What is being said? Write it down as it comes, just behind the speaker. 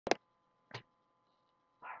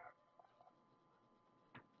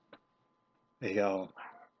Hey y'all,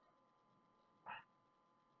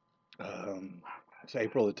 um, it's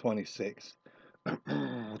April the 26th,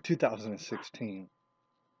 2016,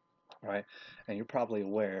 right? And you're probably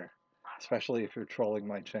aware, especially if you're trolling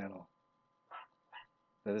my channel,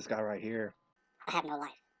 that this guy right here, I have no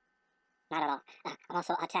life. Not at all. I'm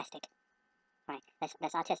also autistic. Right?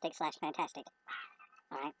 That's autistic slash fantastic.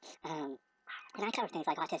 All right. And I cover things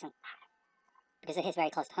like autism because it hits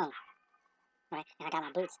very close to home. Right? And I got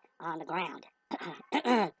my boots on the ground.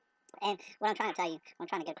 And what I'm trying to tell you, what I'm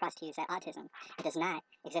trying to get across to you is that autism, it does not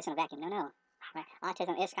exist in a vacuum. No, no. Right?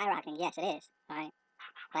 Autism is skyrocketing. Yes, it is. Right?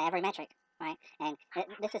 By every metric. Right? And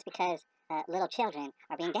this is because little children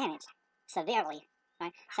are being damaged severely.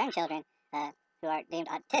 Right? Certain children who are deemed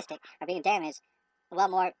autistic are being damaged well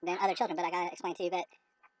more than other children. But I gotta explain to you that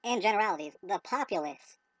in generalities, the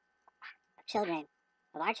populace of children,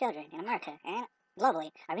 of our children in America and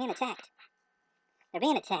globally, are being attacked. They're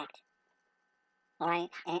being attacked, all right,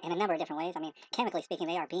 in a number of different ways. I mean, chemically speaking,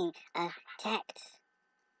 they are being attacked,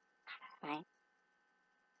 right?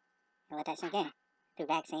 And let that sink in. Through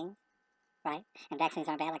vaccines, right? And vaccines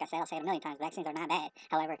aren't bad. Like I said, I'll say it a million times. Vaccines are not bad.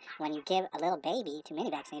 However, when you give a little baby too many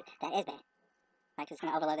vaccines, that is bad. Right? 'Cause it's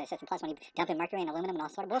going to overload their system. Plus, when you dump in mercury and aluminum and all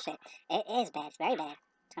sort of bullshit, it is bad. It's very bad.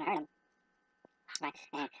 It's going to hurt them,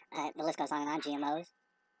 right? And the list goes on and on. GMOs,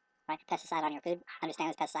 right? Pesticide on your food.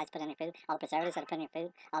 Understand there's pesticides put in your food. All the preservatives that are put in your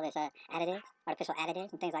food. All this additives, artificial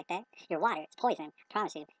additives, and things like that. Your water, it's poison. I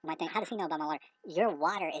promise you. You might think, how does he know about my water? Your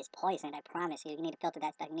water is poisoned. I promise you. You need to filter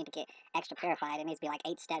that stuff. You need to get extra purified. It needs to be like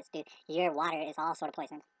 8 steps, dude. Your water is all sort of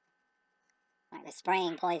poisoned. Right? They're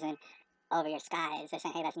spraying poison over your skies. They're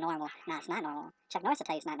saying, hey, that's normal. No, it's not normal. Chuck Norris will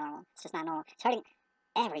tell you it's not normal. It's just not normal. It's hurting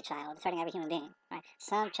every child. It's hurting every human being. Right?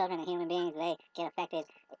 Some children and human beings, they get affected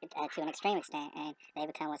to an extreme extent, and they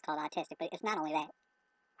become what's called autistic. But it's not only that.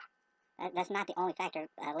 That's not the only factor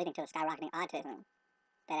leading to the skyrocketing autism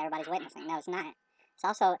that everybody's witnessing. No, it's not. It's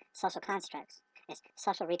also social constructs. It's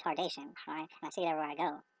social retardation. All right, and I see it everywhere I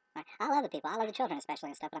go. Right? I love the people. I love the children especially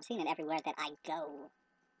and stuff. But I'm seeing it everywhere that I go.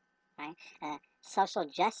 Right? Social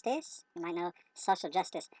justice. You might know social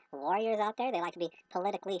justice warriors out there. They like to be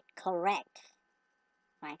politically correct.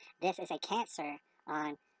 Right? This is a cancer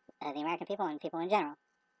on the American people and people in general.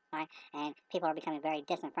 Right? And people are becoming very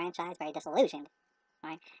disenfranchised, very disillusioned.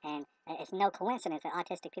 Right? And it's no coincidence that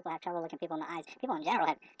autistic people have trouble looking people in the eyes. People in general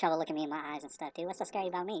have trouble looking me in my eyes and stuff too. What's so scary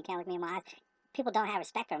about me? You can't look me in my eyes. People don't have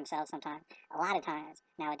respect for themselves sometimes. A lot of times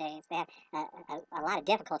nowadays, they have a lot of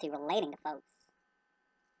difficulty relating to folks.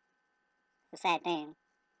 It's a sad thing.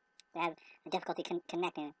 They have a difficulty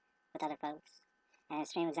connecting with other folks. And an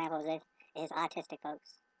extreme example of this is autistic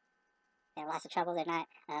folks. They have lots of trouble. They're not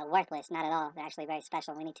worthless, not at all. They're actually very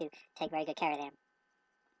special. We need to take very good care of them.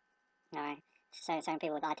 All right. Certain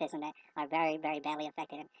people with autism that are very, very badly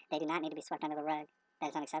affected, and they do not need to be swept under the rug. That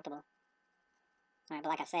is unacceptable. All right, but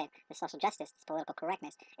like I said, this social justice, this political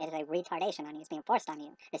correctness, it is a retardation on you. It's being forced on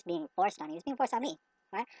you. It's being forced on you. It's being forced on me.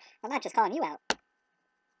 Right? I'm not just calling you out.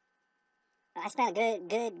 I spent a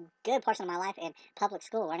good portion of my life in public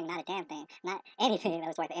school learning not a damn thing, not anything that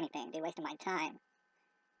was worth anything. Dude, wasting my time.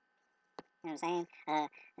 You know what I'm saying?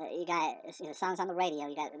 You got the songs on the radio.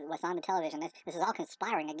 You got what's on the television. This is all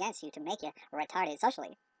conspiring against you to make you retarded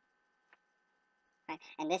socially. Right?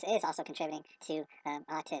 And this is also contributing to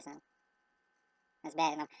autism. That's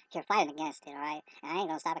bad, and you're fighting against it, all right? And I ain't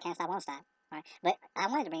gonna stop. I can't stop. Won't stop. All right? But I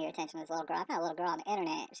wanted to bring your attention to this little girl. I found a little girl on the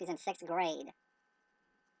internet. She's in 6th grade.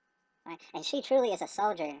 Right? And she truly is a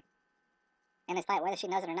soldier in this fight, whether she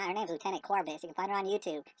knows it or not. Her name's LtCorbis. You can find her on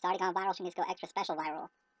YouTube. It's already gone viral. She needs to go extra special viral.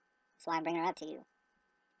 That's why I'm bringing her up to you.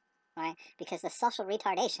 All right? Because the social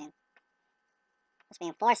retardation that's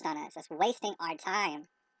being forced on us, that's wasting our time.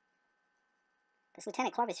 This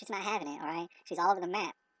LtCorbis, she's not having it, all right? She's all over the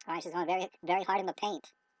map. All right? She's going very, very hard in the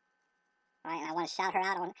paint. All right? And I want to shout her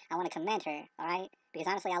out. I want to commend her, all right? Because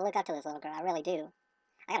honestly, I look up to this little girl. I really do.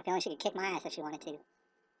 I got a feeling she could kick my ass if she wanted to.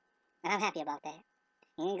 And I'm happy about that.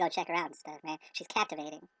 You need to go check her out and stuff, man. She's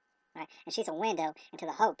captivating. Right? And she's a window into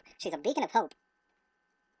the hope. She's a beacon of hope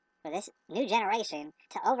for this new generation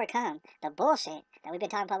to overcome the bullshit that we've been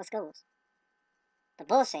taught in public schools. The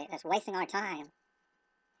bullshit that's wasting our time.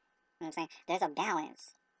 You know what I'm saying? There's a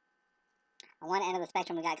balance. On one end of the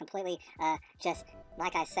spectrum, we got completely, just,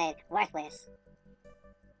 like I said, worthless.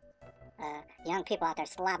 Young people out there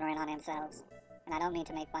slobbering on themselves. And I don't mean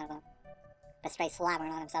to make fun of them. But straight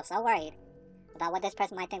slobbering on themselves. So worried about what this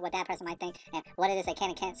person might think, what that person might think, and what it is they can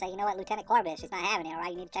and can't say. You know what, LtCorbis, she's not having it,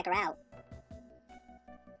 alright? You need to check her out.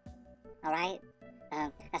 Alright?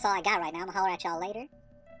 That's all I got right now. I'm gonna holler at y'all later.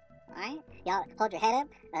 Alright? Y'all hold your head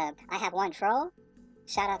up. I have one troll.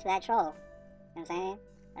 Shout out to that troll. You know what I'm saying?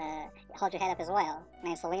 hold your head up as well.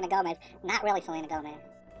 Man, Selena Gomez, not really Selena Gomez.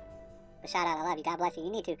 But shout out, I love you. God bless you.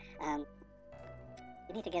 You need to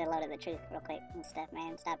get a load of the truth real quick and stuff,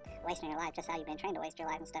 man. Stop wasting your life just how you've been trained to waste your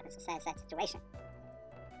life and stuff. It's a sad, sad situation.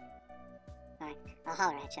 Alright, I'll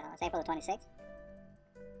holler at y'all. It's April the 26th,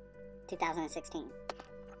 2016.